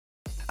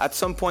At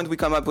some point, we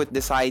come up with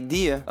this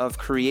idea of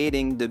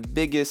creating the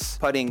biggest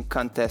putting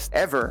contest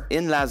ever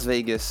in Las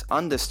Vegas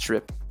on the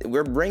Strip.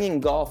 We're bringing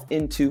golf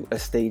into a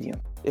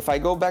stadium. If I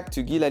go back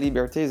to Guy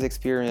Laliberté's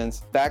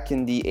experience back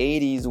in the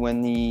 80s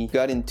when he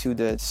got into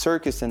the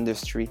circus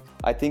industry,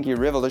 I think he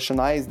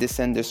revolutionized this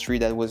industry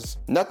that was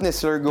not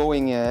necessarily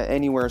going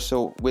anywhere.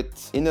 So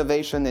with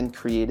innovation and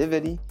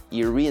creativity,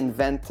 he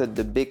reinvented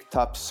the big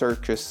top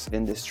circus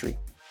industry.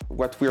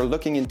 What we're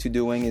looking into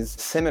doing is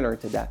similar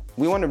to that.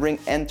 We want to bring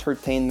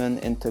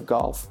entertainment into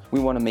golf.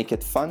 We want to make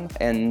it fun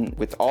and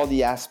with all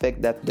the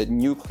aspects that the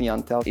new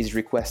clientele is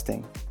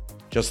requesting.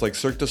 Just like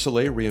Cirque du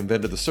Soleil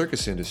reinvented the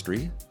circus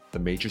industry, the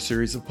major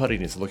series of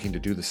putting is looking to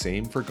do the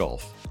same for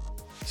golf.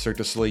 Cirque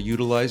du Soleil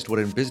utilized what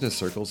in business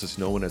circles is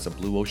known as a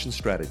blue ocean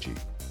strategy,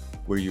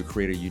 where you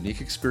create a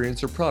unique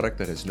experience or product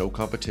that has no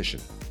competition,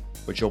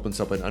 which opens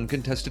up an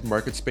uncontested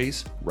market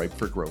space ripe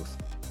for growth.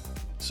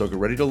 So get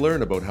ready to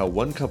learn about how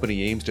one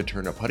company aims to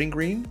turn a putting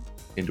green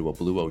into a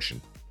blue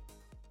ocean.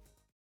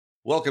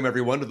 Welcome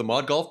everyone to the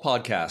Mod Golf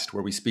Podcast,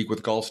 where we speak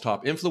with golf's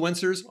top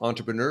influencers,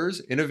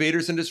 entrepreneurs,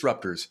 innovators, and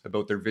disruptors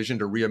about their vision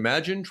to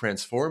reimagine,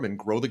 transform, and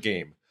grow the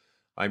game.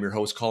 I'm your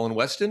host, Colin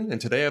Weston,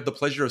 and today I have the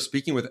pleasure of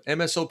speaking with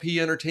MSOP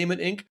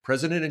Entertainment Inc.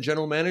 President and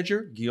General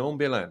Manager, Guillaume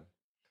Béland.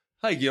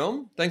 Hi,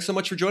 Guillaume. Thanks so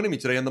much for joining me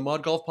today on the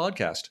Mod Golf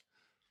Podcast.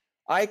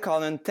 Hi,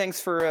 Colin.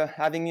 Thanks for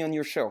having me on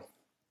your show.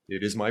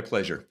 It is my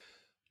pleasure.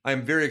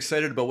 I'm very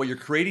excited about what you're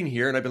creating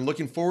here, and I've been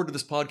looking forward to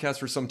this podcast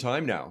for some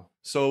time now.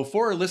 So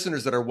for our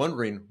listeners that are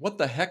wondering, what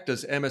the heck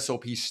does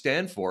MSOP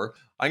stand for?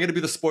 I'm going to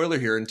be the spoiler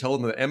here and tell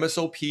them that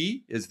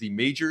MSOP is the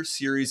Major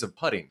Series of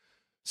Putting.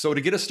 So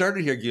to get us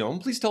started here, Guillaume,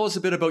 please tell us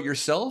a bit about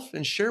yourself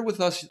and share with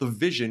us the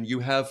vision you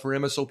have for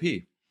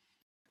MSOP.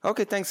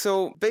 Okay, thanks.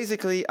 So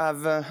basically,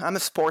 I'm a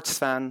sports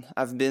fan.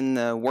 I've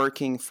been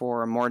working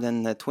for more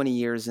than 20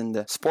 years in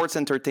the sports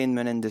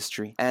entertainment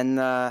industry. And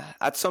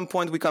at some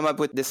point, we come up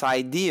with this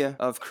idea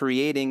of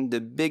creating the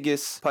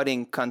biggest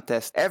putting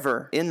contest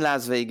ever in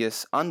Las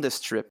Vegas on the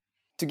Strip.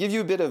 To give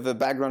you a bit of a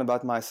background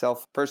about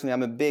myself, personally,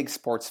 I'm a big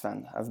sports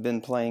fan. I've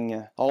been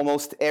playing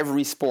almost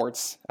every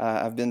sports.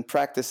 I've been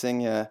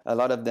practicing a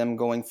lot of them,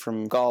 going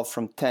from golf,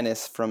 from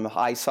tennis, from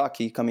ice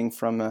hockey, coming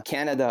from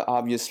Canada,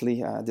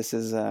 obviously. This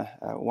is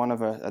one of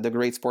the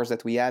great sports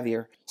that we have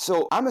here.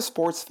 So I'm a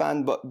sports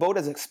fan, but both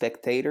as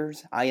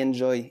spectators, I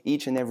enjoy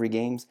each and every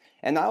games.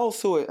 And I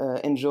also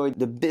enjoy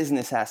the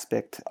business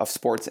aspect of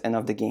sports and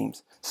of the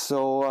games.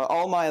 So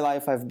all my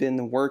life, I've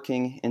been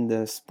working in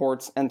the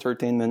sports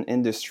entertainment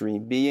industry,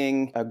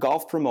 being a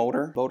golf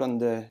promoter, both on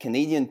the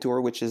Canadian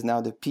Tour, which is now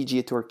the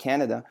PGA Tour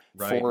Canada.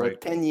 For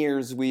 10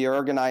 years, we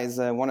organized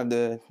one of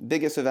the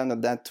biggest events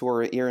of that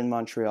tour here in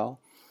Montreal.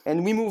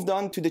 And we moved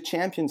on to the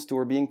Champions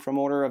Tour, being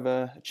promoter of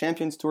a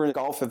Champions Tour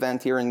golf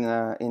event here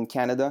in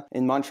Canada,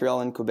 in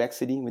Montreal and Quebec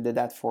City. We did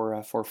that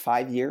for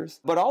 5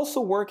 years. But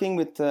also working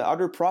with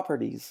other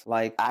properties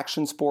like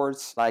action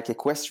sports, like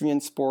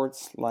equestrian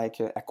sports, like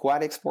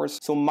aquatic sports.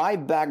 So my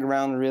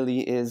background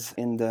really is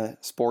in the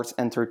sports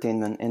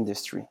entertainment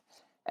industry.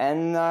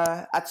 And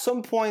at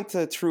some point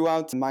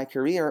throughout my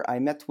career, I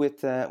met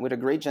with a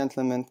great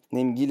gentleman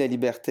named Guy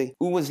Laliberté,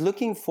 who was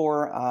looking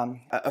for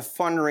a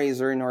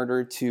fundraiser in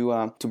order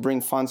to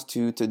bring funds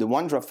to the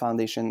One Drop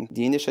Foundation,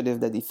 the initiative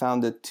that he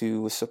founded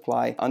to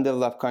supply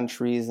undeveloped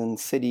countries and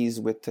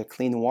cities with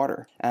clean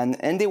water. And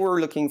they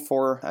were looking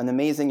for an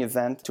amazing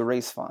event to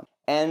raise funds.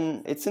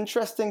 And it's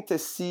interesting to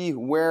see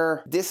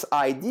where this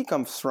idea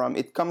comes from.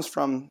 It comes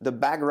from the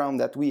background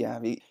that we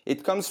have.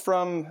 It comes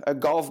from a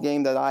golf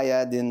game that I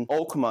had in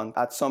Oakmont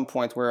at some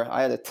point where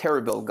I had a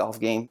terrible golf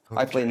game.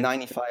 Okay. I played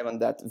 95 on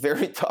that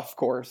very tough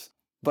course.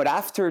 But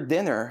after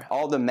dinner,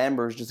 all the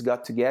members just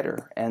got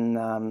together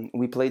and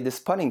we played this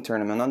putting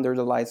tournament under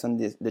the lights on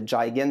the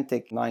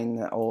gigantic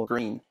 9-hole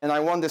green. And I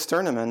won this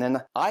tournament,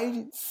 and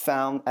I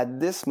found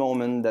at this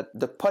moment that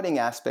the putting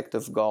aspect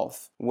of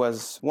golf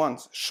was,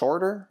 once,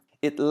 shorter.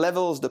 It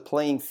levels the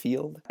playing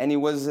field, and it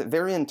was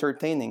very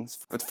entertaining.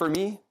 But for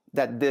me,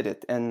 that did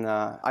it, and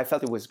I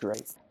felt it was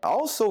great.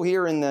 Also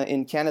here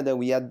in Canada,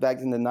 we had back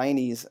in the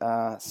 90s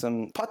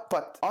some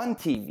putt-putt on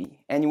TV,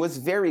 and it was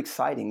very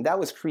exciting. That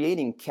was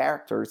creating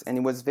characters, and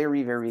it was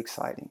very, very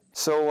exciting.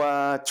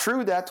 So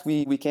through that,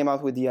 we came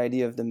out with the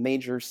idea of the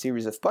Major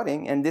Series of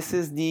Putting, and this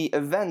is the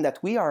event that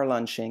we are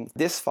launching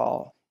this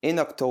fall in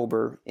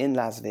October in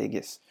Las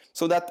Vegas.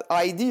 So that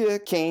idea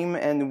came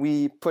and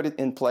we put it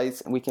in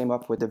place, and we came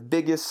up with the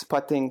biggest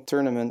putting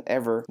tournament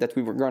ever that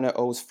we were going to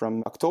host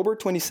from October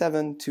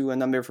 27th to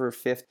November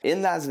 5th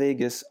in Las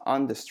Vegas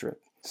on the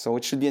Strip. So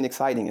it should be an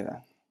exciting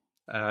event.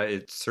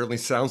 It certainly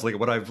sounds like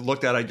what I've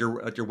looked at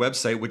your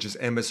website, which is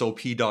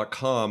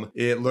msop.com.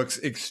 It looks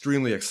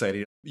extremely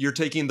exciting. You're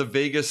taking the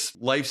Vegas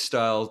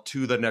lifestyle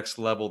to the next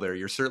level there.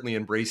 You're certainly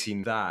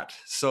embracing that.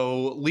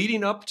 So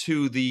leading up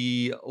to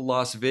the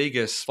Las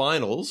Vegas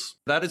finals,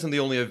 that isn't the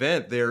only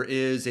event. There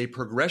is a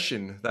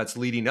progression that's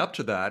leading up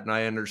to that. And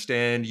I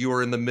understand you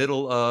are in the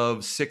middle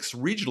of 6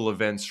 regional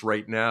events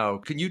right now.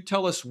 Can you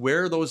tell us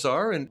where those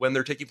are and when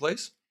they're taking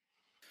place?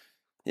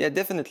 Yeah,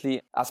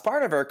 definitely. As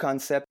part of our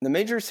concept, the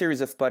Major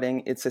Series of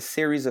Putting, it's a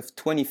series of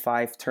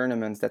 25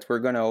 tournaments that we're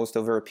going to host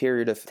over a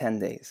period of 10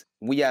 days.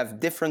 We have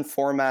different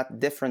format,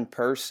 different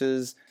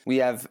purses. We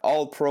have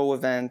all pro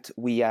event,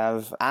 we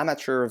have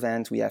amateur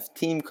event, we have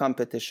team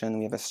competition,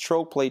 we have a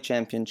stroke play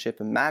championship,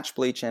 a match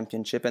play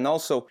championship, and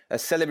also a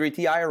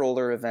celebrity eye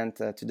roller event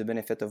to the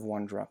benefit of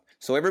One Drop.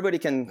 So everybody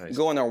can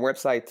go on our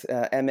website,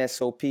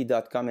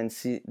 msop.com, and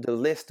see the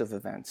list of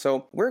events.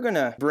 So we're going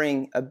to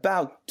bring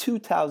about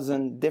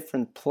 2,000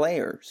 different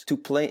players to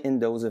play in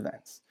those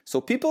events. So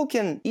people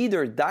can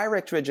either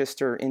direct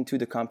register into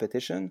the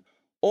competition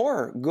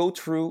or go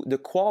through the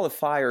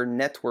qualifier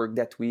network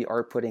that we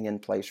are putting in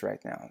place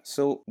right now.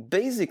 So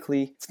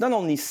basically, it's not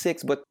only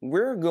 6, but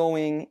we're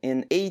going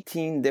in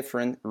 18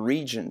 different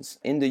regions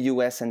in the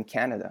US and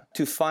Canada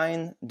to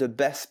find the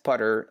best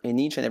putter in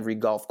each and every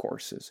golf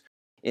courses.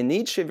 In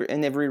each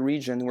and every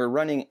region, we're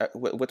running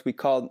what we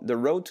call the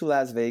Road to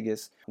Las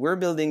Vegas. We're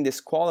building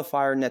this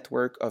qualifier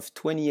network of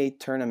 28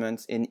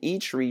 tournaments in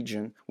each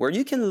region where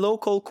you can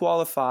local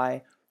qualify,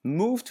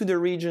 move to the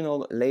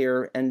regional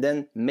layer, and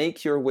then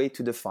make your way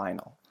to the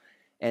final.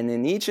 And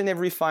in each and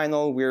every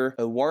final, we're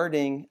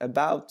awarding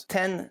about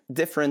 10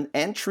 different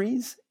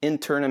entries in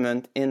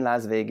tournament in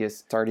Las Vegas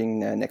starting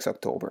next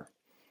October.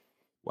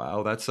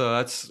 Wow,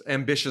 that's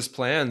ambitious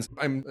plans.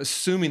 I'm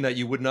assuming that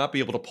you would not be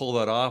able to pull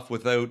that off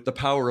without the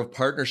power of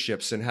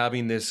partnerships and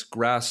having this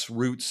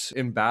grassroots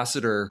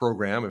ambassador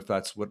program, if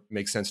that's what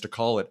makes sense to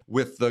call it,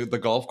 with the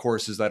golf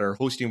courses that are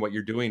hosting what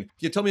you're doing. Can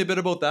you tell me a bit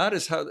about that?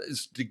 Is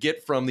to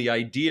get from the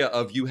idea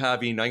of you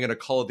having, I'm going to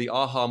call it the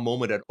aha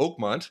moment at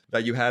Oakmont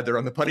that you had there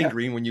on the putting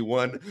green when you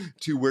won,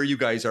 to where you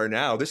guys are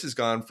now. This has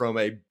gone from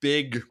a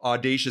big,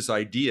 audacious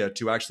idea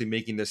to actually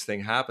making this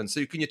thing happen.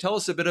 So can you tell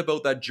us a bit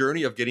about that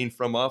journey of getting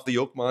from off the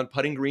Oakmont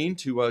putting green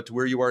to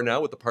where you are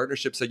now with the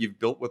partnerships that you've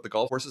built with the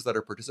golf courses that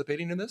are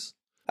participating in this?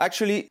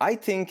 Actually, I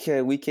think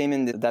we came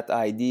in that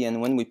idea,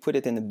 and when we put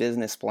it in the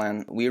business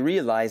plan, we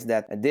realized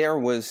that there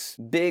was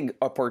big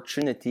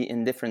opportunity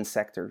in different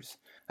sectors.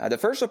 The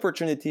first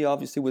opportunity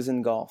obviously was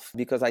in golf,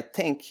 because I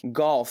think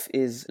golf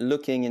is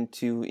looking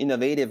into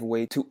innovative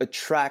way to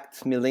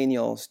attract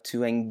millennials,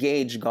 to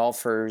engage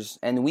golfers.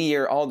 And we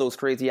hear all those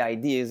crazy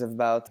ideas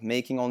about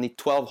making only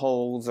 12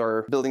 holes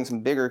or building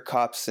some bigger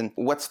cups and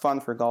what's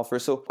fun for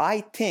golfers. So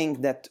I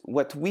think that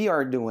what we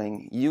are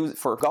doing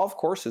for golf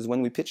courses,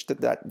 when we pitched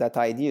that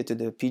idea to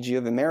the PGA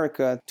of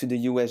America, to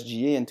the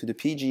USGA and to the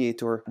PGA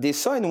Tour, they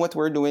saw in what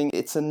we're doing,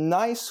 it's a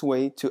nice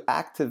way to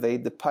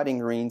activate the putting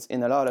greens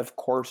in a lot of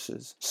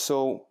courses.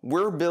 So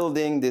we're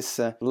building this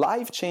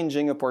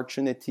life-changing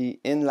opportunity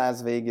in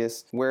Las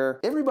Vegas where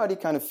everybody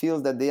kind of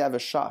feels that they have a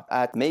shot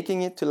at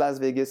making it to Las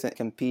Vegas and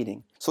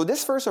competing. So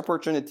this first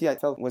opportunity I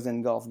felt was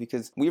in golf,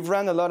 because we've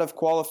run a lot of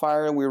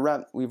qualifier,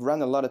 we've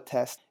run a lot of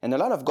tests, and a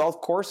lot of golf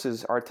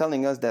courses are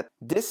telling us that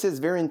this is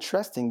very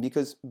interesting,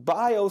 because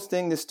by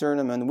hosting this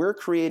tournament, we're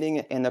creating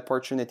an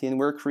opportunity and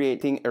we're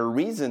creating a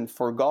reason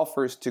for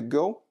golfers to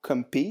go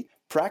compete,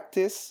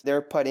 practice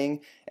their putting,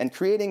 and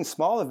creating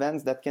small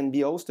events that can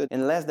be hosted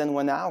in less than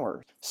 1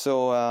 hour.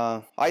 So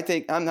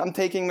I'm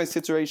taking my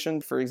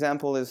situation, for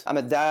example, is I'm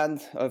a dad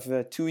of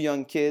 2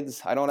 young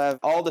kids. I don't have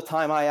all the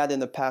time I had in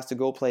the past to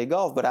go play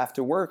golf, but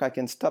after work I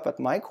can stop at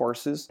my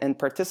courses and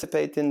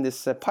participate in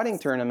this putting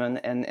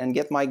tournament and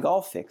get my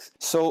golf fix.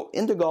 So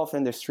in the golf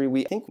industry,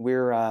 we think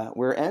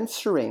we're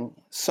answering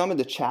some of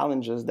the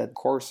challenges that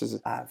courses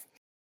have.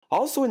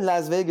 Also in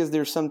Las Vegas,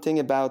 there's something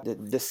about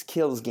the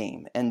skills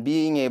game and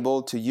being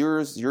able to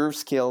use your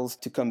skills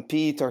to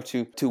compete or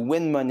to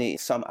win money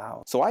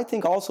somehow. So I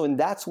think also, and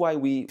that's why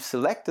we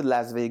selected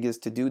Las Vegas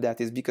to do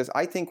that, is because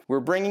I think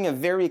we're bringing a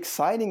very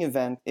exciting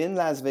event in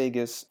Las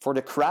Vegas for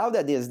the crowd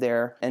that is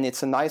there, and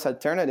it's a nice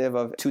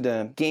alternative to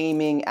the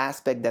gaming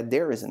aspect that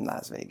there is in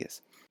Las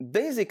Vegas.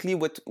 Basically,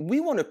 what we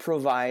want to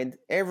provide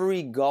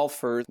every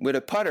golfer with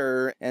a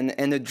putter and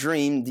a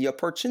dream, the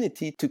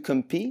opportunity to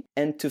compete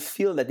and to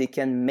feel that they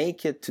can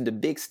make it to the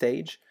big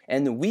stage.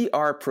 And we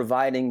are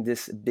providing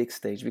this big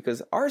stage,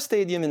 because our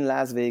stadium in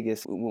Las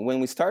Vegas, when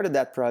we started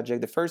that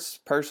project, the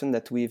first person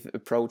that we've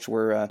approached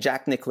were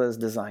Jack Nicklaus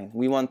Design.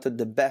 We wanted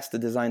the best to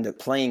design the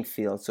playing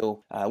field.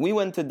 So we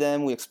went to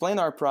them, we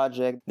explained our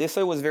project. They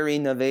said it was very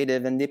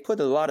innovative, and they put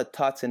a lot of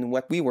thoughts in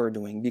what we were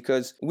doing,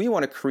 because we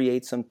want to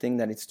create something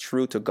that is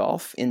true to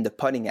golf in the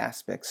putting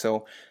aspect.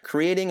 So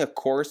creating a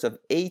course of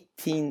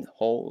 18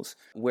 holes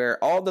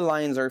where all the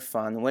lines are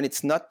fun, when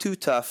it's not too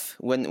tough,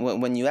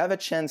 when you have a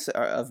chance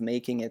of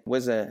making it,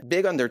 was a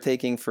big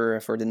undertaking for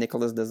the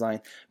Nicklaus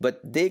Design,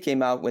 but they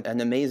came out with an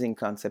amazing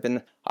concept.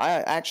 And I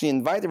actually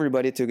invite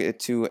everybody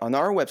to on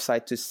our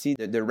website to see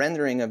the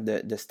rendering of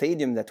the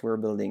stadium that we're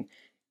building.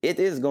 It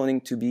is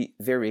going to be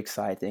very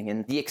exciting,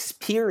 and the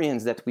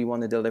experience that we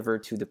want to deliver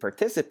to the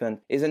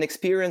participant is an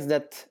experience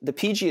that the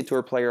PGA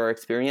Tour player are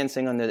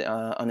experiencing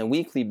on a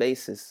weekly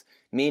basis.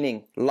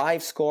 Meaning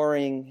live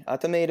scoring,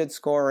 automated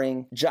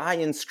scoring,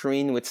 giant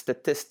screen with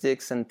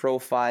statistics and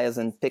profiles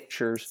and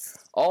pictures,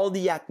 all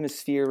the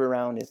atmosphere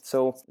around it.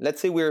 So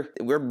let's say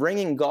we're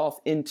bringing golf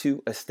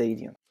into a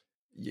stadium.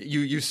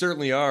 You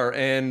certainly are.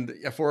 And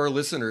for our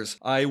listeners,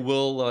 I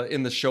will,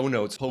 in the show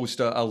notes, post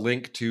a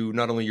link to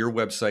not only your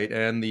website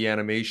and the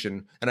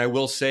animation. And I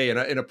will say,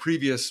 in a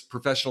previous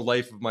professional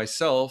life of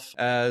myself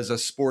as a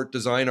sport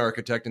design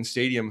architect and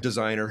stadium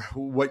designer,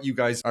 what you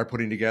guys are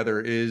putting together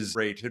is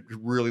great. It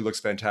really looks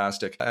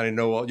fantastic. And I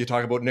know you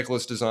talk about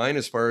Nicholas Design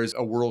as far as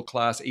a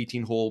world-class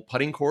 18-hole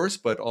putting course,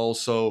 but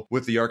also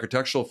with the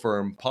architectural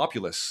firm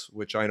Populous,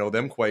 which I know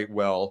them quite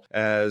well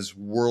as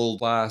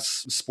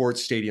world-class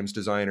sports stadiums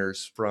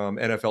designers, from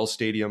NFL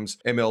stadiums,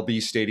 MLB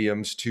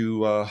stadiums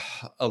to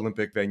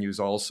Olympic venues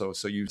also.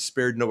 So you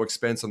spared no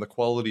expense on the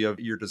quality of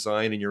your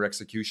design and your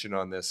execution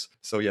on this.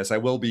 So yes, I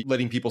will be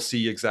letting people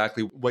see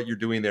exactly what you're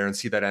doing there and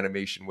see that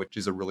animation, which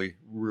is a really,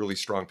 really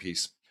strong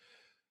piece.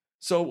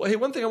 So, hey,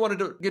 one thing I wanted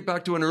to get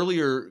back to an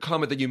earlier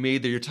comment that you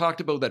made there. You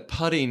talked about that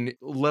putting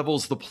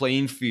levels the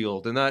playing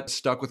field, and that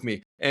stuck with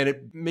me. And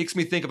it makes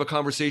me think of a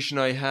conversation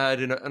I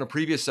had in a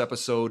previous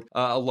episode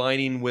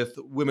aligning with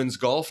Women's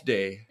Golf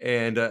Day.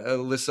 And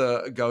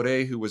Alyssa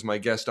Gaudet, who was my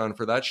guest on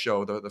for that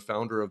show, the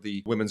founder of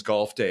the Women's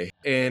Golf Day.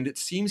 And it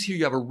seems here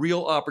you have a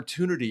real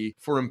opportunity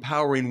for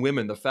empowering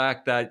women. The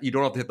fact that you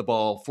don't have to hit the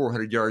ball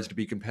 400 yards to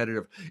be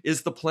competitive.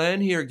 Is the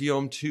plan here,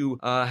 Guillaume, to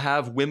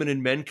have women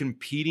and men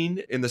competing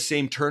in the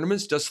same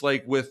tournaments, just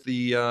like with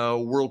the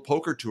World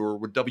Poker Tour,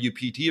 with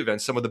WPT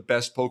events? Some of the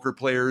best poker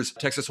players,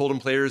 Texas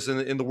Hold'em players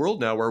in the world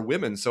now are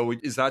women. So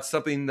is that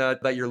something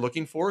that you're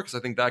looking for? Because I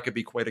think that could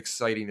be quite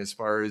exciting as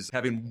far as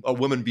having a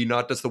woman be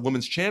not just the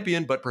women's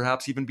champion, but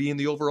perhaps even being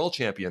the overall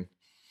champion.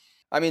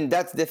 I mean,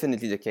 that's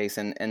definitely the case.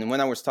 And when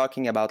I was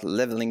talking about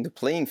leveling the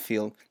playing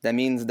field, that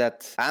means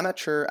that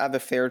amateur have a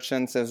fair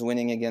chance of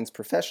winning against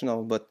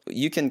professional, but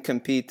you can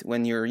compete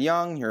when you're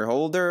young, you're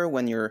older,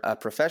 when you're a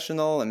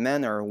professional, a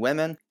man or a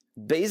woman.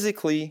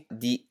 Basically,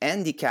 the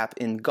handicap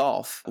in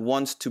golf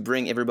wants to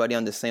bring everybody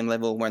on the same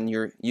level when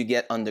you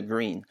get on the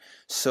green.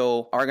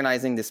 So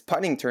organizing this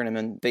putting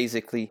tournament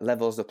basically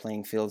levels the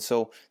playing field.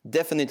 So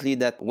definitely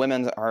that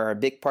women are a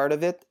big part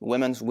of it.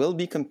 Women will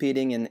be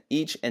competing in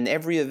each and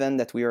every event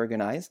that we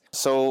organize.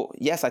 So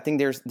yes, I think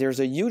there's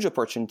a huge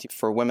opportunity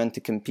for women to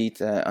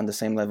compete on the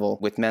same level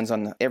with men's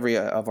on every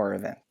of our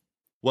event.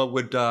 What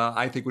would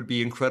I think would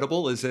be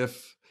incredible is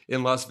if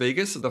in Las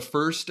Vegas, the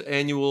first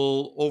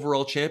annual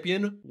overall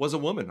champion was a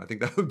woman. I think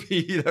that would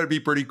be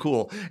pretty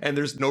cool. And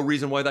there's no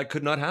reason why that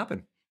could not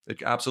happen.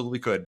 It absolutely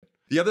could.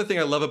 The other thing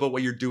I love about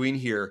what you're doing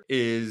here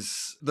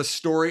is the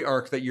story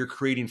arc that you're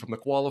creating from the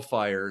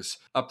qualifiers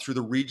up through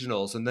the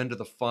regionals and then to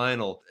the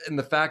final. And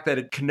the fact that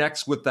it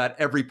connects with that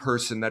every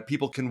person, that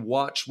people can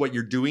watch what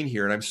you're doing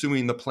here. And I'm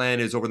assuming the plan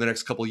is over the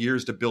next couple of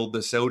years to build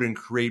this out and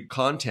create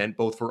content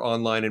both for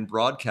online and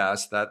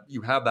broadcast, that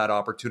you have that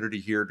opportunity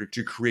here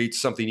to create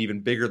something even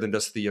bigger than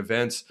just the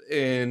events.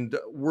 And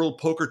World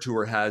Poker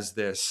Tour has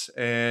this.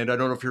 And I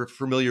don't know if you're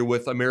familiar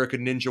with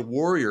American Ninja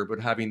Warrior, but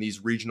having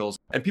these regionals.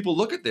 And people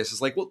look at this,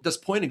 it's like, well,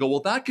 this point and go, well,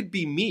 that could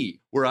be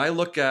me. Where I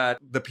look at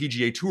the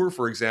PGA Tour,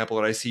 for example,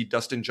 and I see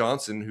Dustin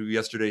Johnson, who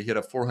yesterday hit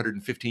a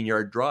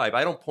 415-yard drive.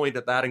 I don't point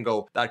at that and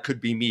go, that could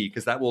be me,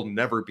 because that will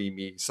never be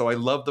me. So I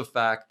love the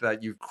fact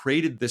that you've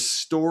created this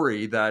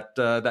story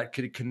that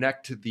could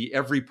connect to the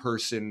every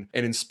person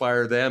and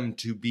inspire them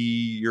to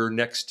be your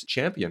next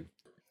champion.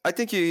 I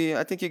think you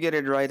get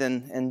it right,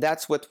 and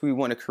that's what we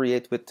want to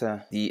create with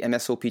the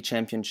MSOP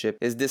Championship,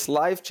 is this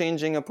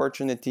life-changing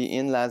opportunity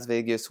in Las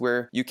Vegas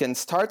where you can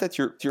start at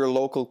your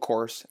local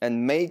course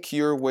and make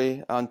your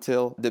way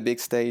until the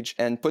big stage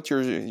and put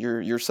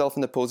yourself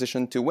in the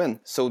position to win.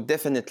 So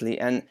definitely,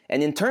 and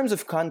in terms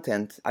of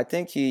content, I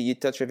think you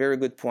touch a very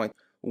good point.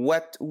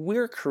 What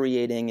we're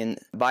creating, and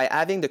by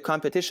having the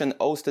competition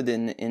hosted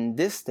in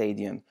this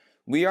stadium,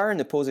 we are in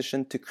a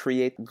position to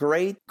create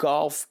great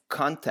golf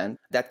content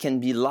that can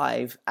be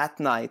live at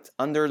night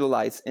under the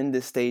lights in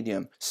the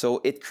stadium.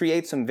 So it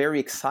creates some very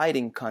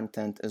exciting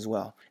content as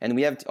well. And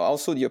we have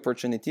also the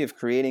opportunity of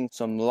creating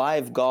some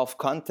live golf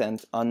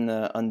content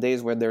on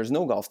days where there's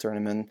no golf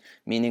tournament,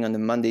 meaning on the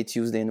Monday,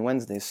 Tuesday, and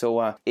Wednesday.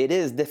 So it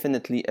is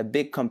definitely a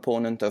big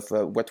component of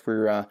what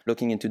we're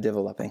looking into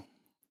developing.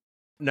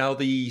 Now,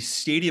 the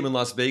stadium in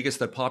Las Vegas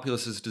that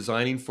Populous is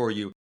designing for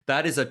you,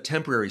 that is a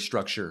temporary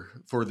structure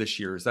for this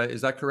year. Is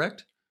that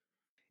correct?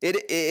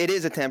 It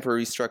is a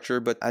temporary structure,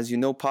 but as you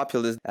know,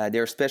 Populous,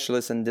 they're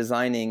specialists in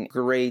designing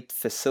great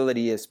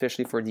facility,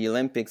 especially for the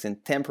Olympics,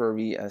 and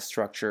temporary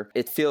structure.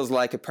 It feels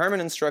like a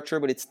permanent structure,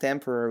 but it's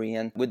temporary.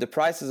 And with the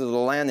prices of the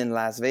land in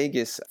Las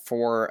Vegas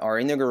for our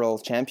inaugural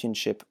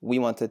championship, we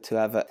wanted to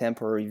have a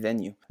temporary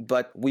venue.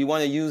 But we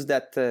want to use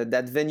that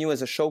venue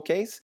as a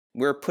showcase.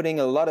 We're putting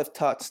a lot of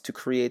thoughts to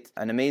create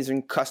an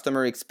amazing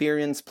customer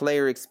experience,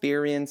 player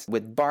experience,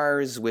 with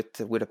bars, with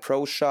a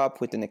pro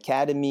shop, with an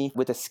academy,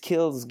 with a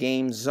skills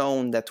game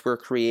zone that we're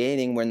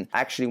creating when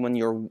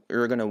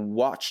you're going to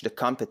watch the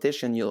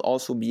competition, you'll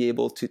also be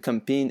able to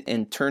compete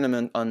in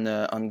tournament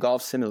on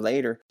Golf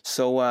Simulator.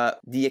 So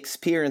the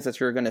experience that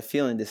you're going to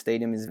feel in the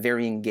stadium is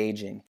very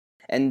engaging.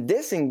 And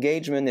this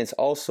engagement is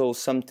also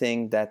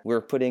something that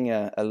we're putting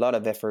a lot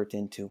of effort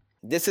into.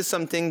 This is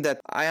something that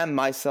I am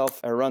myself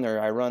a runner.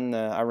 I run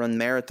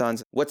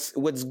marathons.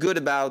 What's good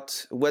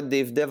about what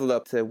they've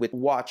developed with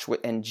watch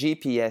and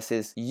GPS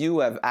is you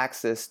have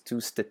access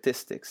to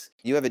statistics.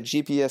 You have a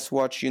GPS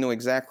watch, you know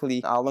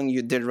exactly how long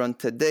you did run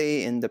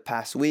today, in the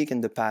past week,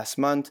 in the past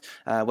month,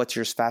 what's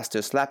your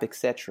fastest lap,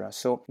 etc.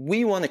 So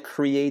we want to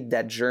create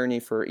that journey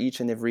for each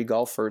and every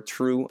golfer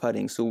through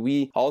putting. So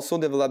we also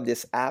developed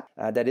this app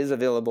that is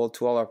available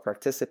to all our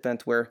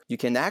participants where you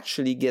can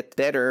actually get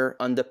better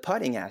on the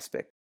putting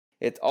aspect.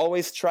 It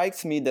always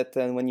strikes me that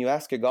when you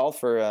ask a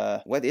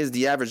golfer what is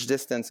the average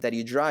distance that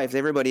you drive,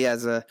 everybody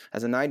has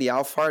an idea.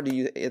 How far do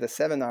you hit a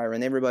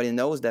 7-iron? Everybody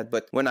knows that.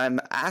 But when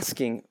I'm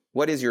asking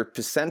what is your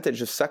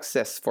percentage of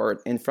success for it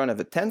in front of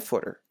a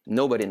 10-footer,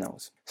 nobody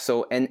knows.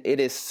 So, and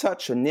it is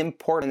such an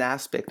important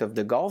aspect of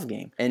the golf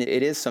game. And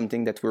it is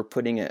something that we're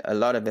putting a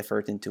lot of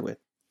effort into it.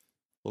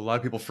 A lot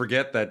of people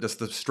forget that just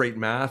the straight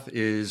math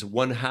is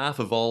 1/2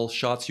 of all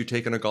shots you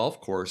take on a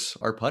golf course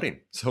are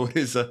putting. So it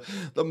is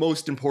the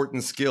most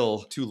important skill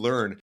to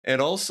learn. And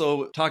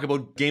also talk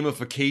about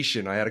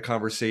gamification. I had a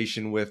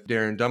conversation with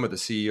Darren Dummer, the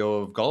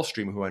CEO of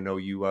Gulfstream, who I know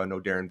you know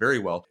Darren very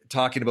well,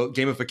 talking about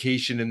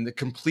gamification and the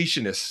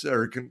completionist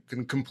or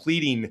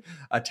completing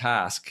a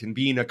task and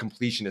being a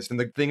completionist. And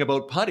the thing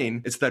about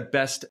putting, it's that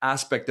best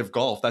aspect of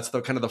golf. That's the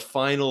kind of the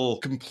final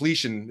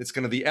completion. It's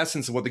kind of the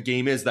essence of what the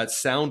game is, that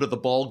sound of the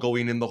ball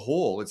going in the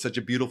hole. It's such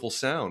a beautiful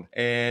sound.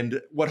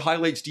 And what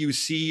highlights do you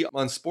see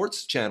on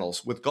sports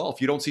channels with golf?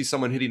 You don't see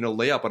someone hitting a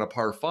layup on a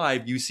par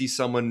 5. You see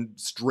someone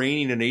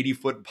straining an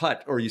 80-foot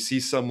putt, or you see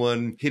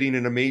someone hitting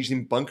an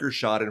amazing bunker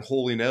shot and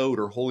holing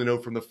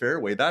out from the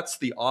fairway. That's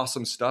the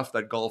awesome stuff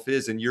that golf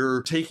is. And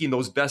you're taking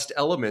those best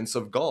elements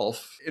of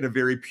golf in a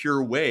very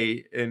pure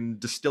way and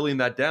distilling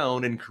that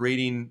down and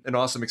creating an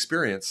awesome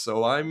experience.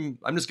 So I'm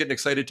just getting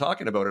excited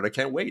talking about it. I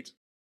can't wait.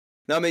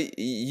 No, but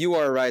you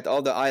are right.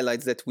 All the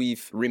highlights that we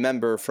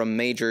remember from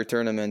major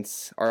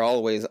tournaments are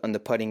always on the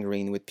putting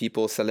green with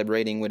people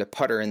celebrating with a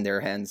putter in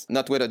their hands,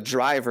 not with a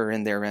driver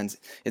in their hands.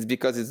 It's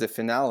because it's the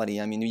finality.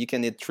 I mean, you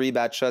can hit 3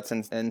 bad shots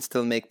and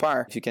still make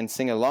par if you can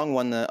sing a long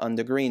one on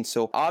the green.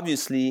 So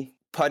obviously,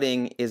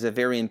 putting is a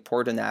very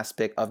important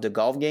aspect of the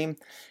golf game.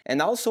 And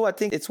also, I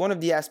think it's one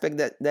of the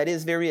aspects that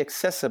is very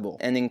accessible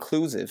and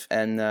inclusive.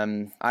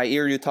 And I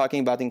hear you talking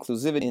about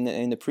inclusivity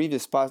in the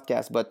previous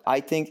podcast, but I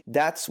think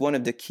that's one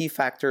of the key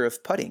factors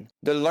of putting.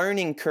 The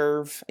learning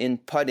curve in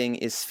putting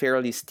is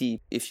fairly steep.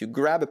 If you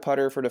grab a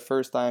putter for the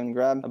first time,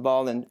 grab a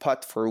ball and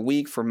putt for a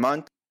week, for a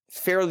month,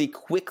 fairly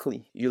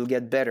quickly you'll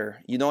get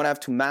better. You don't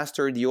have to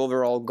master the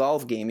overall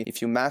golf game.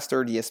 If you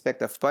master the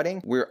aspect of putting,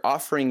 we're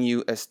offering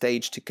you a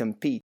stage to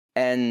compete.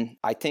 And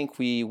I think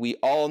we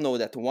all know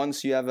that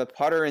once you have a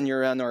putter in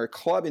your hand or a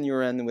club in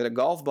your hand with a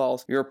golf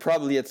ball, you're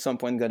probably at some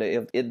point going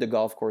to hit the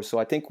golf course. So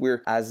I think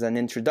we're, as an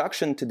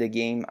introduction to the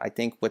game, I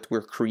think what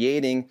we're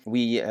creating,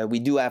 we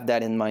do have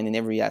that in mind in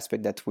every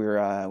aspect that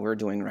we're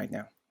doing right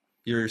now.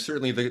 You're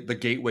certainly the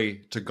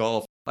gateway to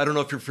golf. I don't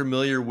know if you're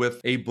familiar with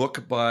a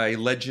book by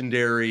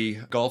legendary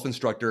golf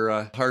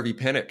instructor Harvey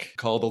Penick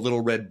called The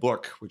Little Red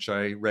Book, which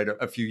I read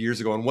a few years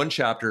ago. In one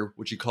chapter,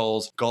 which he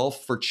calls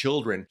Golf for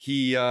Children,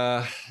 he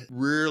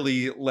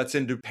really lets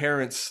into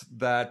parents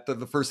that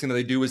the first thing that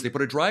they do is they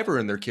put a driver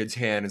in their kid's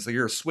hand and say,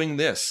 here, swing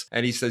this.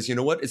 And he says, you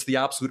know what? It's the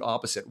absolute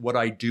opposite. What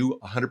I do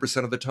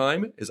 100% of the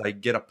time is I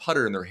get a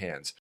putter in their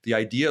hands. The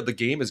idea of the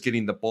game is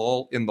getting the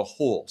ball in the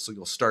hole. So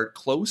you'll start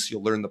close,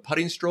 you'll learn the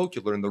putting stroke,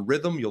 you'll learn the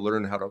rhythm, you'll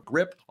learn how to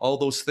grip, all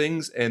those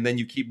things, and then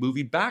you keep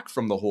moving back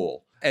from the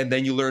hole. And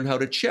then you learn how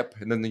to chip,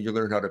 and then you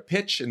learn how to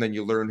pitch, and then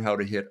you learn how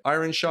to hit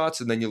iron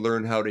shots, and then you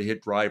learn how to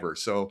hit drivers.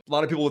 So a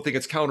lot of people would think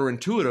it's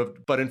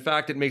counterintuitive, but in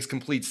fact, it makes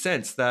complete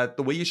sense that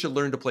the way you should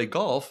learn to play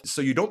golf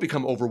so you don't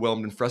become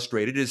overwhelmed and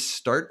frustrated is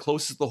start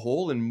close to the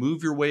hole and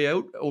move your way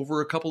out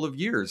over a couple of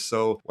years.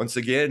 So once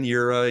again,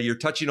 you're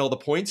touching all the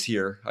points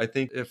here. I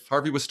think if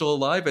Harvey was still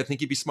alive, I think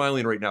he'd be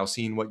smiling right now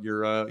seeing what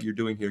you're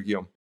doing here,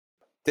 Guillaume.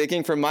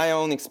 Taking from my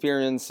own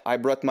experience, I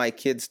brought my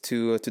kids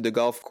to the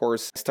golf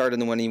course.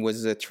 Started when he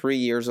was 3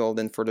 years old,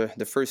 and for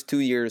the first 2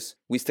 years,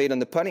 we stayed on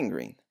the putting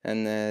green.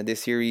 And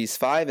this year he's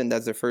 5, and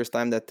that's the first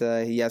time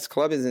that he has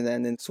clubs in his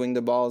hand and swing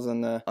the balls on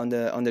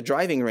the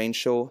driving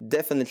range. So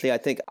definitely, I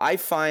think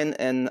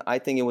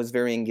it was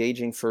very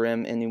engaging for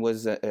him, and it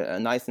was a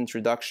nice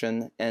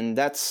introduction. And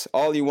that's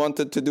all he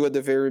wanted to do at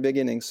the very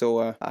beginning.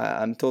 So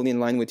I'm totally in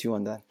line with you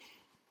on that.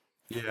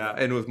 Yeah,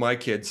 and with my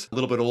kids, a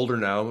little bit older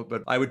now,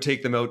 but I would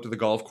take them out to the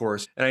golf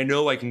course, and I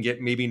know I can get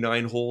maybe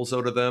 9 holes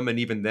out of them, and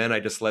even then I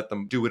just let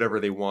them do whatever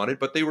they wanted,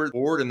 but they were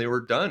bored and they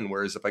were done.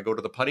 Whereas if I go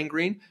to the putting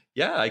green,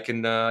 yeah, I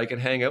can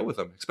hang out with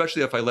them,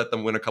 especially if I let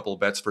them win a couple of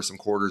bets for some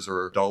quarters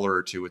or $1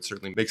 or $2. It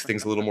certainly makes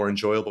things a little more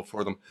enjoyable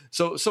for them.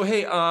 So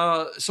hey,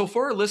 so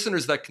for our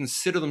listeners that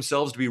consider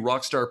themselves to be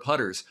rock star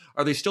putters,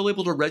 are they still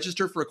able to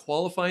register for a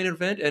qualifying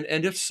event?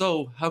 And if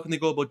so, how can they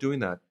go about doing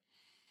that?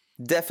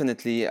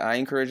 Definitely. I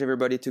encourage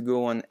everybody to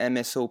go on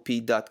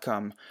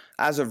msop.com.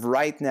 As of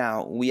right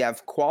now, we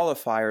have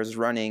qualifiers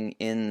running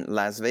in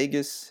Las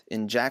Vegas,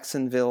 in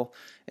Jacksonville,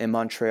 in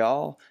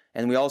Montreal,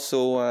 And we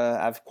also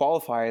have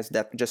qualifiers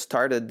that just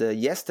started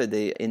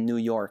yesterday in New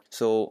York.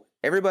 So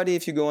everybody,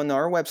 if you go on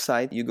our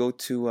website, you go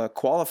to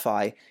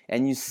qualify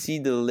and you see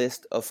the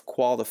list of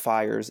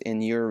qualifiers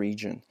in your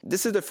region.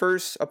 This is the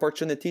first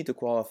opportunity to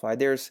qualify.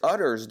 There's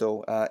others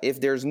though. If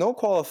there's no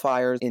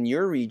qualifiers in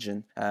your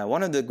region,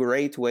 one of the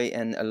great way,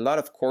 and a lot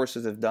of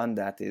courses have done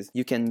that, is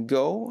you can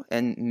go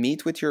and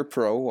meet with your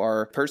pro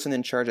or person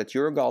in charge at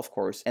your golf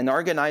course and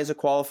organize a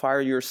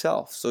qualifier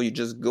yourself. So you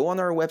just go on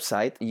our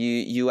website,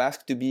 you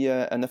ask to be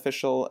an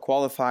official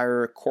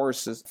qualifier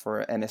courses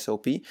for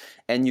MSOP,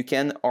 and you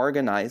can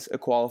organize a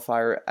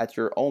qualifier at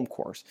your own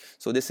course.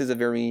 So this is a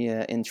very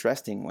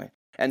interesting way.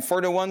 And for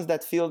the ones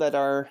that feel that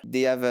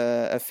they have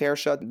a fair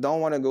shot,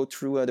 don't want to go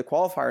through the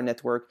qualifier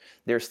network,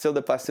 there's still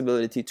the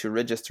possibility to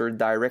register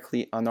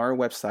directly on our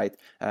website,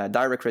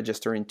 direct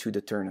register into the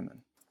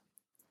tournament.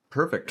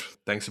 Perfect.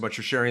 Thanks so much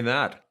for sharing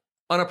that.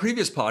 On a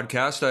previous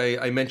podcast,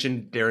 I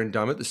mentioned Darren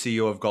Dummett, the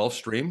CEO of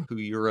Gulfstream, who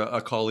you're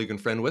a colleague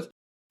and friend with.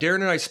 Darren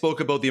and I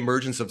spoke about the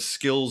emergence of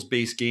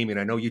skills-based gaming.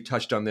 I know you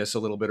touched on this a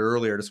little bit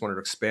earlier. I just wanted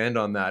to expand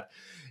on that.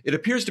 It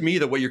appears to me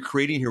that what you're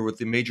creating here with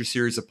the major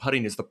series of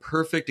putting is the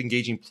perfect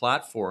engaging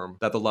platform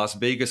that the Las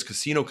Vegas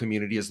casino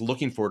community is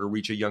looking for to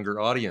reach a younger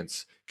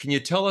audience. Can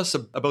you tell us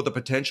about the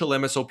potential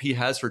MSOP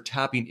has for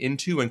tapping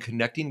into and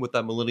connecting with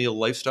that millennial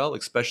lifestyle,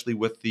 especially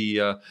with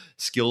the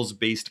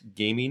skills-based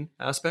gaming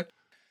aspect?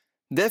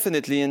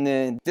 Definitely,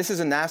 and this is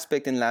an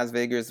aspect in Las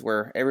Vegas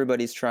where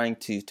everybody's trying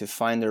to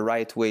find the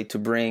right way to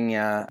bring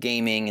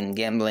gaming and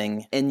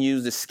gambling and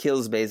use the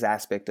skills-based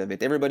aspect of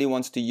it. Everybody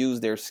wants to use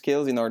their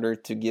skills in order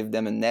to give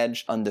them an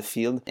edge on the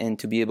field and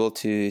to be able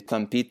to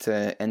compete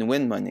and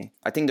win money.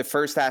 I think the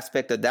first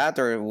aspect of that,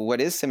 or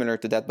what is similar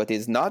to that but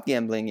is not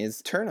gambling,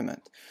 is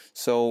tournament.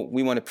 So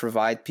we want to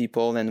provide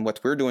people, and what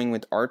we're doing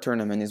with our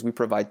tournament is we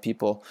provide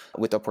people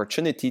with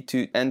opportunity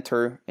to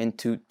enter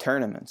into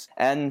tournaments.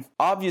 And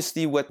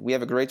obviously we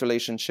have a great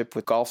relationship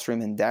with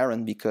Gulfstream and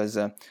Darren because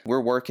we're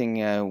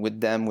working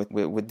with them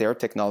with their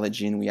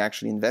technology, and we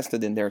actually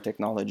invested in their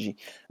technology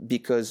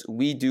because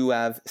we do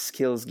have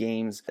skills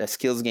games, a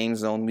skills game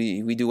zone.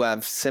 We do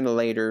have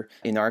simulator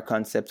in our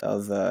concept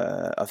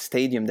of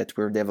stadium that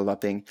we're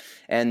developing.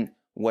 And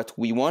what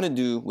we want to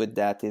do with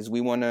that is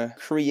we want to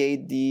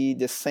create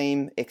the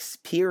same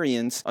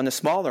experience on a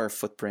smaller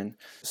footprint.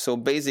 So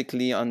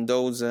basically on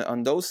those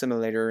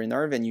simulator in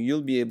our venue,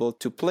 you'll be able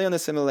to play on a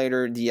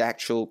simulator the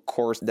actual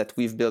course that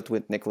we've built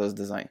with Nicholas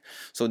Design.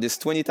 So this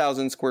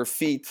 20,000 square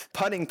feet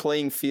putting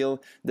playing field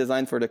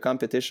designed for the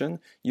competition,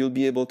 you'll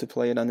be able to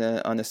play it on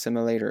a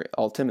simulator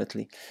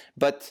ultimately.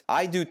 But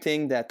I do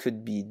think that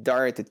could be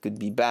dart, it could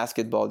be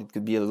basketball, it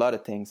could be a lot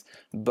of things.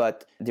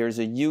 But there's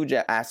a huge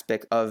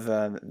aspect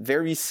of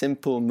very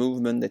simple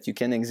movement that you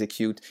can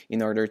execute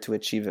in order to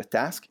achieve a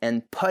task.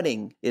 And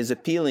putting is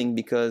appealing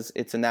because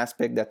it's an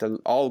aspect that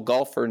all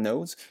golfer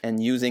knows,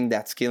 and using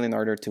that skill in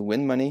order to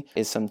win money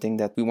is something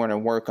that we want to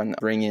work on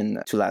bringing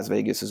to Las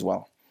Vegas as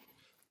well.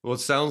 Well, it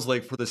sounds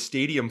like for the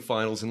stadium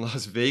finals in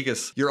Las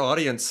Vegas, your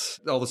audience,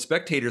 all the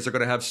spectators are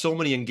going to have so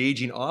many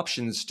engaging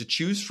options to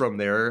choose from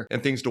there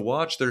and things to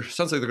watch.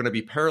 Sounds like they're going to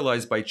be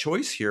paralyzed by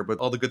choice here, but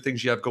all the good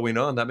things you have going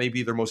on, that may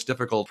be their most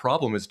difficult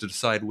problem, is to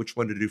decide which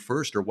one to do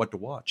first or what to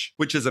watch,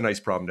 which is a nice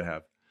problem to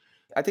have.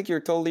 I think you're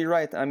totally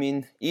right. I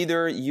mean,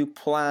 either you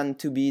plan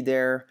to be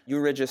there, you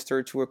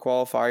register to a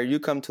qualifier, you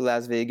come to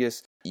Las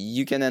Vegas,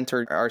 you can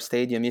enter our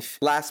stadium. If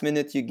last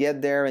minute you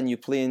get there and you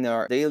play in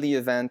our daily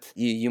event,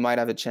 you might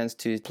have a chance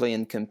to play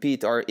and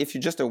compete. Or if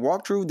you're just a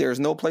walkthrough, there's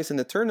no place in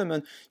the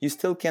tournament, you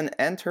still can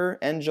enter,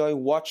 enjoy,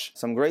 watch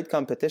some great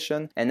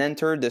competition, and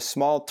enter the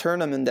small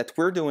tournament that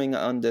we're doing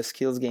on the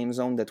skills game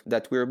zone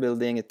that we're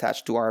building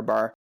attached to our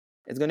bar.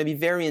 It's going to be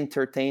very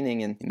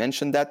entertaining, and you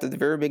mentioned that at the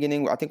very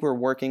beginning. I think we're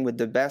working with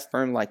the best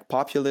firm like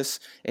Populous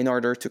in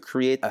order to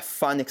create a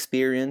fun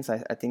experience. I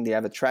think they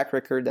have a track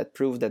record that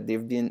proves that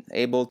they've been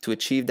able to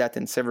achieve that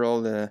in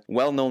several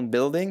well-known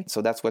buildings.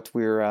 So that's what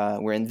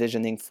we're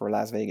envisioning for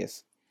Las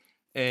Vegas.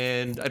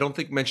 And I don't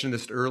think I mentioned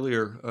this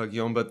earlier,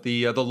 Guillaume, but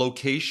the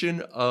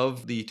location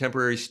of the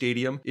temporary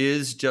stadium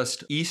is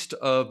just east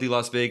of the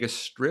Las Vegas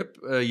Strip.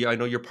 I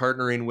know you're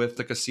partnering with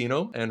the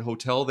casino and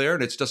hotel there,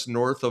 and it's just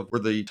north of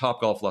where the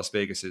Topgolf Las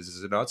Vegas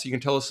is it not? So you can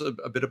tell us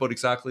a bit about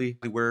exactly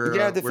where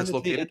it's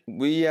located?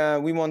 We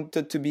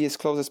wanted to be as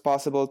close as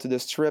possible to the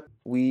Strip.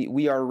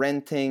 We are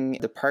renting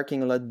the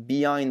parking lot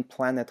behind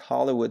Planet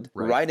Hollywood,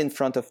 right in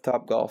front of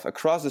Topgolf,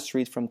 across the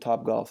street from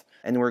Topgolf.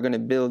 And we're going to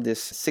build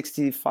this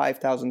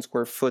 65,000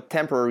 square foot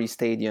temporary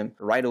stadium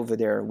right over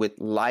there with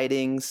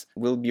lightings.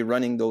 We'll be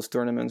running those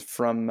tournaments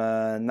from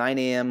 9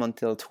 a.m.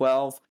 until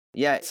 12.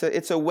 Yeah,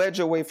 it's a wedge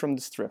away from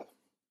the Strip.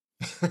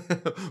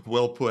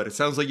 Well put. It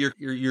sounds like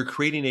you're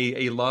creating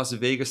a Las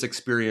Vegas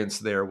experience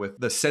there with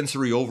the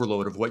sensory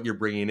overload of what you're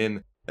bringing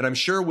in. And I'm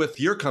sure with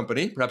your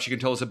company, perhaps you can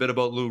tell us a bit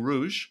about Lou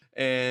Rouge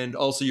and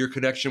also your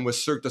connection with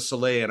Cirque du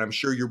Soleil. And I'm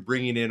sure you're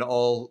bringing in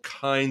all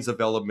kinds of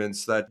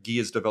elements that Guy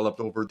has developed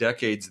over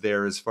decades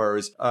there as far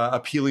as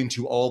appealing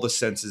to all the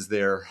senses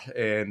there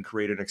and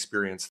create an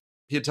experience.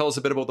 Can you tell us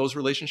a bit about those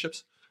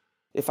relationships?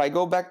 If I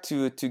go back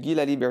to Guy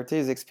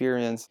Laliberté's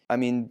experience, I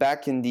mean,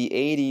 back in the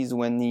 80s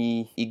when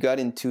he got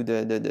into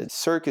the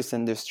circus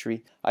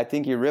industry, I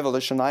think he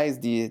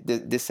revolutionized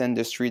this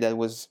industry that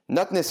was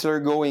not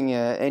necessarily going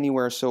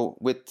anywhere. So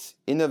with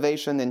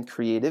innovation and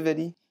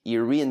creativity, he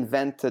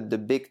reinvented the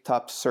big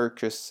top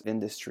circus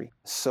industry.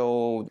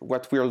 So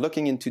what we're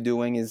looking into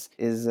doing is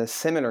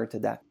similar to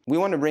that. We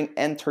want to bring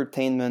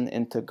entertainment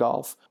into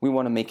golf. We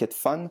want to make it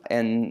fun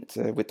and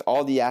with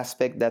all the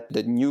aspect that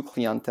the new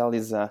clientele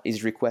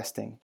is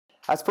requesting.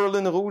 As per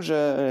Lune Rouge,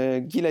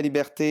 Guy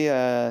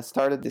Laliberté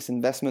started this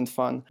investment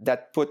fund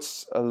that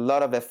puts a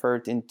lot of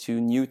effort into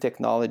new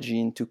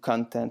technology, into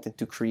content,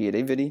 into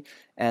creativity,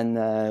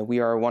 and we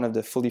are one of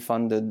the fully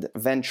funded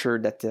venture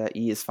that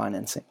he is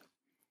financing.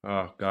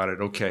 Oh, got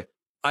it. Okay.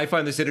 I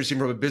find this interesting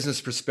from a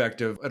business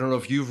perspective. I don't know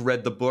if you've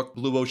read the book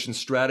Blue Ocean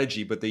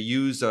Strategy, but they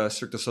use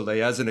Cirque du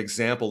Soleil as an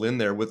example in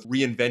there with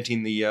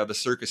reinventing the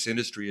circus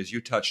industry, as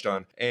you touched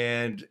on,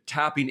 and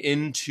tapping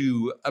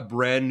into a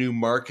brand new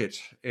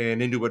market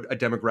and into a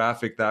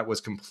demographic that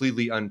was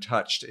completely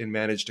untouched and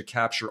managed to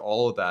capture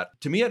all of that.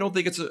 To me, I don't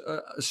think it's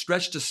a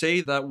stretch to say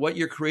that what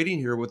you're creating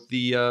here with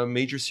the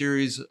major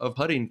series of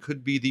putting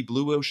could be the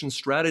Blue Ocean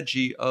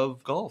Strategy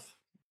of golf.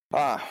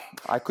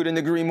 I couldn't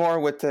agree more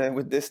with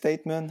this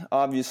statement.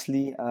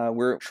 Obviously,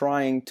 we're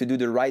trying to do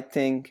the right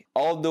thing.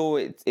 Although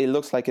it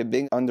looks like a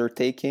big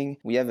undertaking,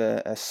 we have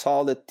a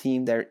solid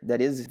team that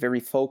is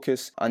very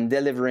focused on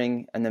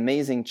delivering an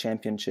amazing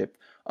championship,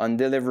 on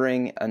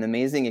delivering an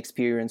amazing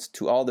experience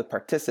to all the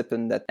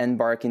participants that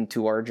embark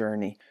into our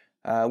journey.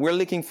 We're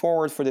looking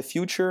forward for the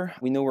future.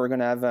 We know we're going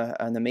to have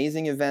an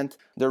amazing event.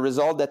 The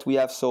result that we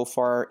have so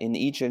far in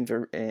each and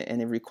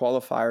every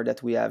qualifier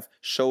that we have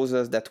shows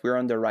us that we're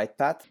on the right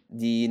path.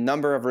 The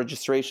number of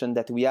registration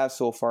that we have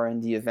so far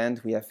in the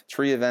event, we have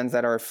 3 events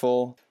that are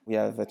full. We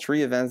have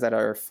 3 events that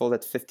are full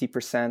at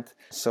 50%.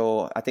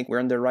 So I think we're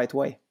on the right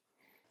way.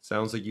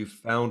 Sounds like you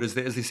found, as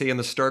they say in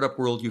the startup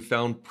world, you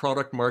found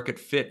product market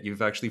fit.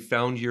 You've actually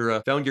found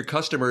your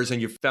customers and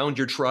you've found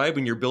your tribe,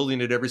 and you're building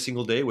it every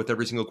single day with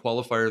every single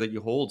qualifier that you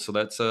hold. So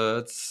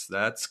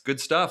that's good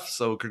stuff.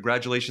 So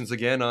congratulations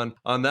again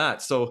on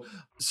that. So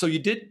you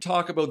did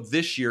talk about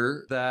this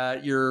year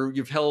that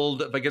you've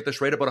held, if I get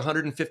this right, about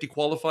 150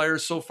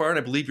 qualifiers so far, and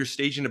I believe you're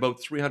staging about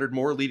 300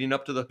 more leading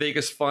up to the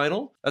Vegas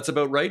final. That's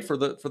about right for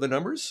the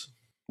numbers?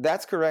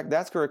 That's correct.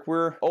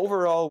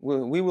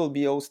 We will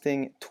be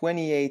hosting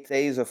 28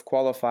 days of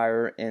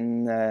qualifier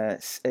in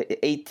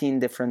 18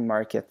 different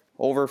markets,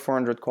 over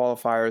 400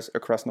 qualifiers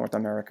across North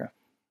America.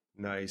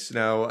 Nice.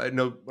 Now, I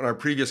know in our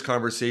previous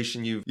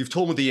conversation, you've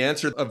told me the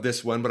answer of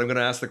this one, but I'm going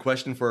to ask the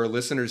question for our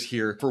listeners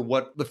here for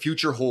what the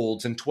future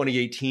holds in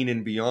 2018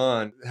 and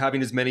beyond.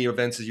 Having as many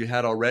events as you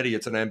had already,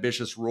 it's an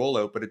ambitious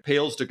rollout, but it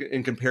pales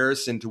in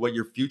comparison to what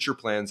your future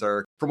plans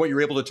are. From what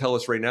you're able to tell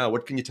us right now,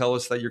 what can you tell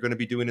us that you're going to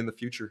be doing in the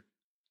future?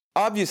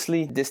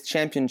 Obviously, this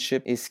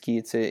championship is key.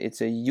 It's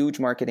a huge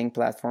marketing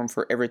platform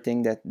for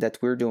everything that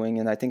we're doing.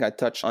 And I think I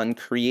touched on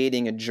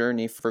creating a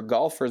journey for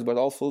golfers, but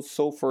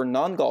also for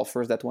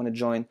non-golfers that want to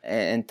join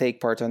and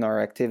take part in our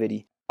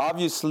activity.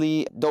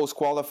 Obviously, those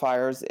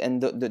qualifiers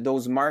and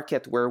those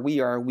markets where we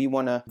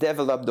want to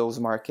develop those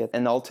markets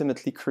and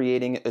ultimately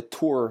creating a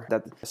tour,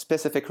 that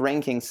specific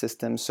ranking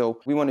system. So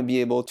we want to be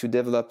able to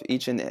develop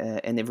each and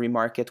every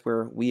market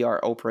where we are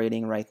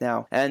operating right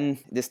now. And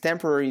this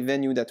temporary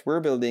venue that we're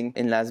building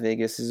in Las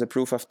Vegas is a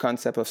proof of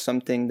concept of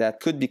something that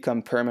could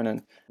become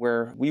permanent,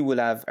 where we will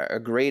have a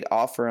great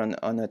offer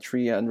on a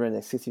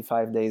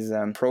 365 days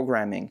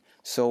programming.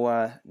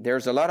 So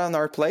there's a lot on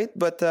our plate,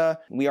 but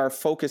we are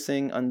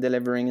focusing on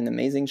delivering an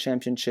amazing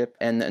championship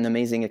and an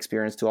amazing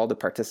experience to all the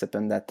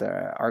participants that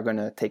are going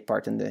to take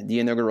part in the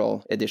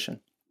inaugural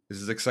edition. This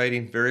is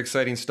exciting, very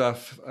exciting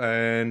stuff.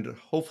 And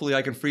hopefully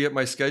I can free up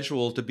my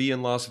schedule to be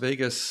in Las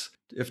Vegas,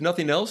 if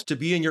nothing else, to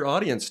be in your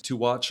audience to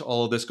watch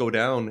all of this go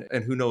down.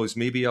 And who knows,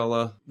 maybe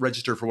I'll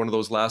register for one of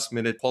those last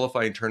minute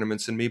qualifying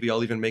tournaments, and maybe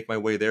I'll even make my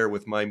way there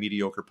with my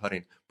mediocre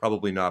putting.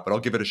 Probably not, but I'll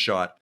give it a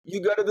shot. You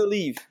got to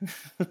believe.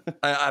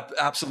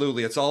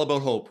 Absolutely. It's all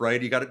about hope,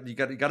 right? You got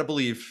to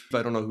believe.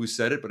 I don't know who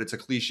said it, but it's a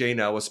cliche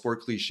now, a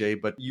sport cliche,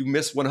 but you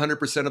miss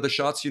 100% of the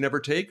shots you never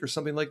take or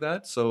something like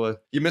that. So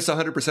you miss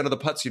 100% of the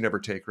putts you never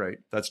take, right?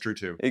 That's true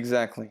too.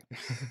 Exactly.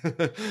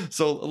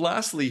 So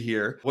lastly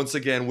here, once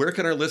again, where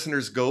can our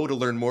listeners go to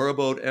learn more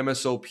about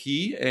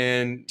MSOP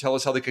and tell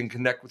us how they can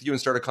connect with you and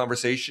start a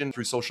conversation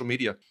through social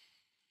media?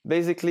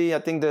 Basically, I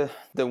think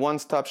the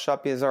one-stop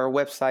shop is our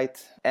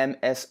website,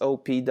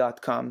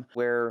 msop.com,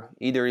 where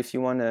either if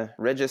you want to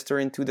register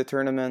into the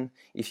tournament,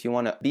 if you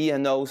want to be a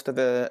host of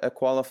a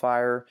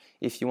qualifier,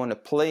 if you want to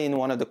play in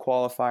one of the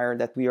qualifiers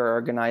that we are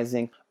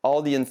organizing,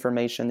 all the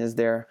information is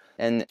there.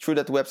 And through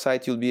that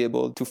website, you'll be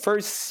able to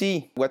first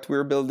see what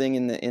we're building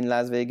in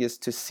Las Vegas,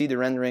 to see the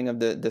rendering of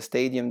the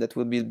stadium that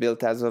will be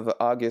built as of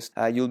August.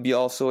 You'll be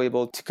also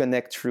able to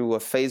connect through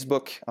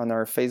Facebook on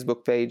our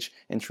Facebook page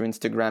and through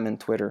Instagram and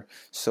Twitter.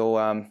 So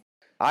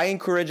I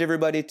encourage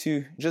everybody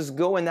to just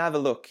go and have a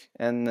look.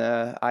 And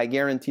I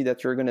guarantee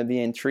that you're going to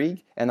be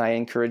intrigued. And I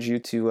encourage you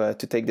to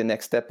take the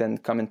next step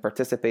and come and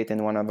participate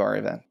in one of our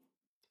events.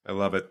 I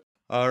love it.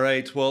 All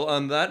right. Well,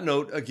 on that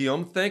note,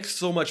 Guillaume, thanks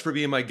so much for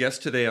being my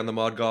guest today on the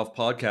Mod Golf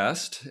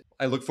podcast.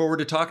 I look forward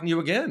to talking to you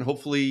again.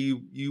 Hopefully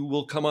you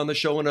will come on the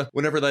show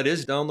whenever that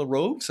is down the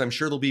road, because I'm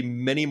sure there'll be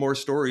many more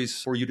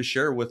stories for you to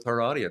share with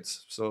our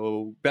audience.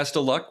 So best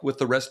of luck with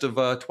the rest of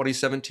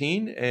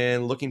 2017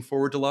 and looking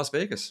forward to Las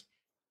Vegas.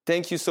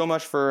 Thank you so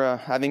much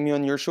for having me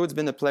on your show. It's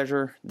been a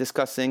pleasure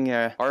discussing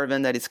our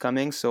event that is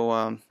coming. So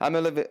I'm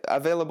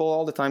available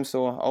all the time.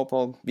 So I hope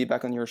I'll be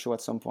back on your show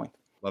at some point.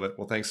 Love it.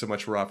 Well, thanks so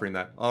much for offering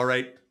that. All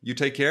right. You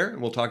take care,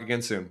 and we'll talk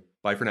again soon.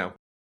 Bye for now.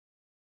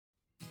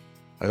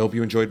 I hope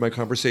you enjoyed my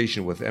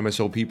conversation with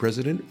MSOP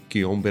President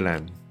Guillaume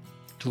Béland.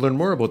 To learn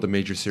more about the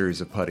major series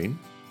of putting,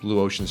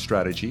 Blue Ocean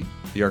Strategy,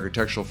 the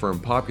architectural firm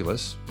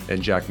Populous,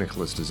 and Jack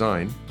Nicklaus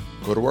Design,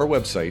 go to our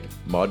website,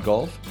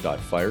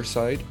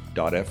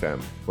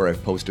 modgolf.fireside.fm, where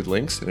I've posted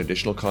links and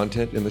additional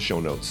content in the show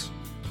notes.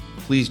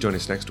 Please join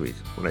us next week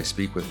when I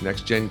speak with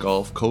Next Gen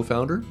Golf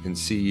co-founder and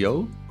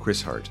CEO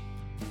Chris Hart.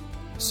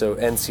 So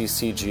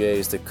NCCGA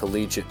is the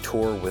collegiate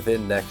tour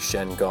within Next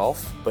Gen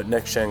Golf, but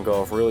Next Gen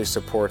Golf really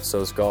supports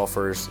those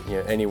golfers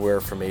anywhere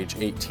from age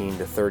 18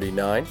 to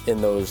 39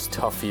 in those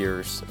tough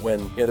years when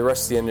the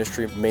rest of the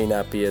industry may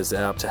not be as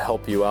apt to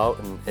help you out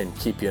and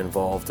keep you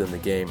involved in the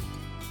game.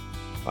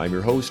 I'm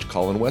your host,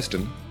 Colin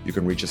Weston. You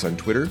can reach us on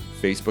Twitter,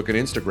 Facebook, and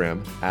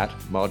Instagram at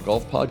Mod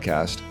Golf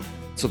Podcast.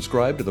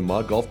 Subscribe to the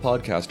Mod Golf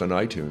Podcast on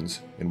iTunes,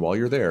 and while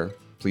you're there,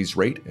 please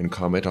rate and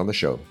comment on the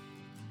show.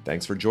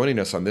 Thanks for joining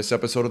us on this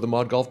episode of the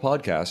Mod Golf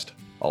Podcast.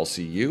 I'll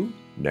see you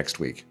next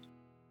week.